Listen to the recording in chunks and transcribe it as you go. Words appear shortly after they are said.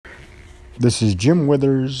This is Jim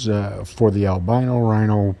Withers for the Albino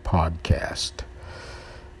Rhino podcast.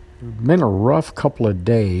 It's been a rough couple of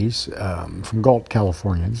days from Galt,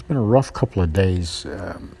 California. It's been a rough couple of days.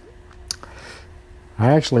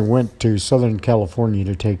 I actually went to Southern California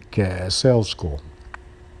to take sales school.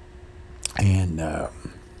 And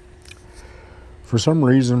for some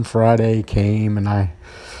reason, Friday came and I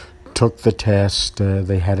took the test.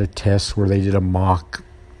 They had a test where they did a mock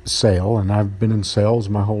sale, and I've been in sales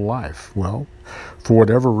my whole life. Well, for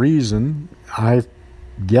whatever reason, I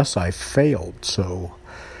guess I failed. So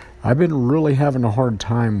I've been really having a hard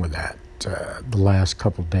time with that the last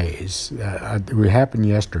couple days. It happened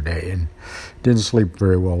yesterday, and didn't sleep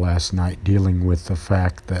very well last night dealing with the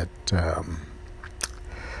fact that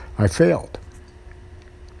I failed.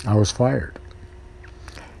 I was fired.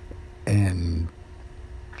 And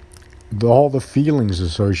all the feelings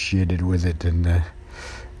associated with it, and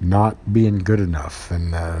not being good enough,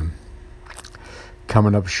 and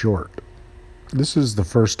coming up short. This is the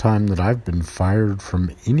first time that I've been fired from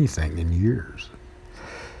anything in years.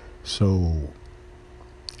 So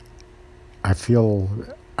I feel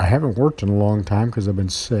I haven't worked in a long time because I've been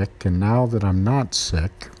sick, and now that I'm not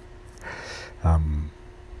sick,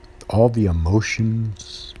 all the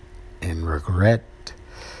emotions and regret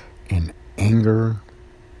and anger,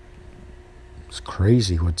 it's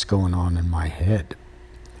crazy what's going on in my head.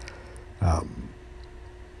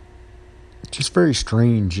 Just very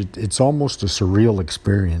strange. It's almost a surreal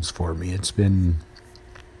experience for me. It's been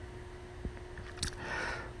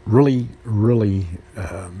really, really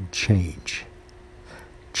change,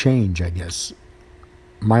 I guess.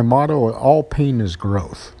 My motto, all pain is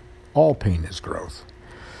growth. All pain is growth.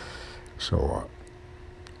 So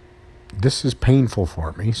this is painful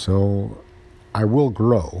for me, so I will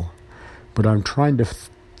grow. But I'm trying to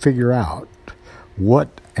figure out,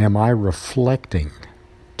 what am I reflecting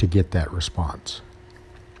to get that response?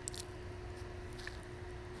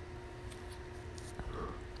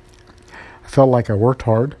 I felt like I worked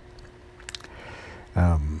hard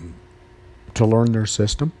to learn their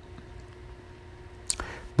system,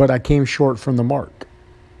 but I came short from the mark.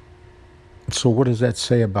 So what does that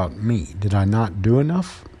say about me? Did I not do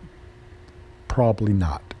enough? Probably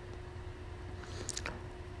not.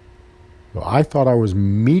 Well, I thought I was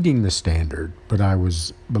meeting the standard, but I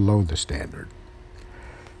was below the standard.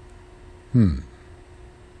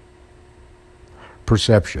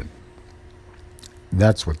 Perception.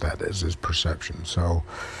 That's what that is perception. So,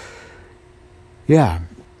 yeah,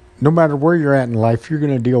 no matter where you're at in life, you're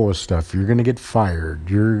going to deal with stuff. You're going to get fired.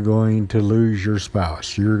 You're going to lose your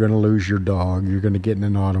spouse. You're going to lose your dog. You're going to get in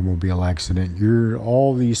an automobile accident.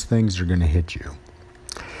 All these things are going to hit you.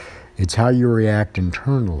 It's how you react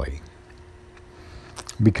internally.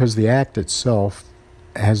 Because the act itself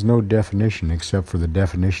has no definition except for the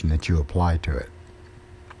definition that you apply to it.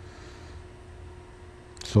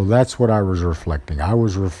 So that's what I was reflecting. I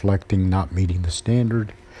was reflecting not meeting the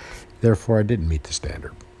standard. Therefore, I didn't meet the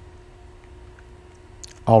standard.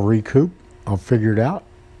 I'll recoup. I'll figure it out.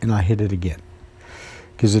 And I hit it again.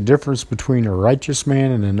 Because the difference between a righteous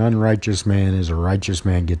man and an unrighteous man is a righteous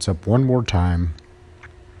man gets up one more time,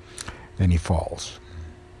 then he falls.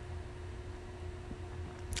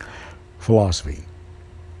 Philosophy.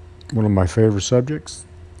 One of my favorite subjects.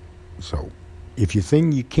 So, if you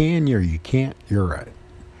think you can or you can't, you're right.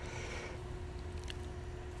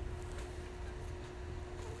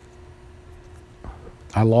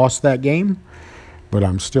 I lost that game, but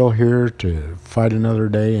I'm still here to fight another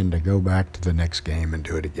day and to go back to the next game and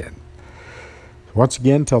do it again. Once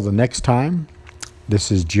again, till the next time,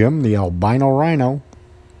 this is Jim, the Albino Rhino,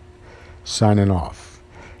 signing off.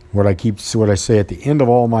 What I say at the end of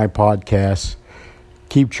all my podcasts,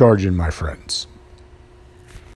 keep charging, my friends.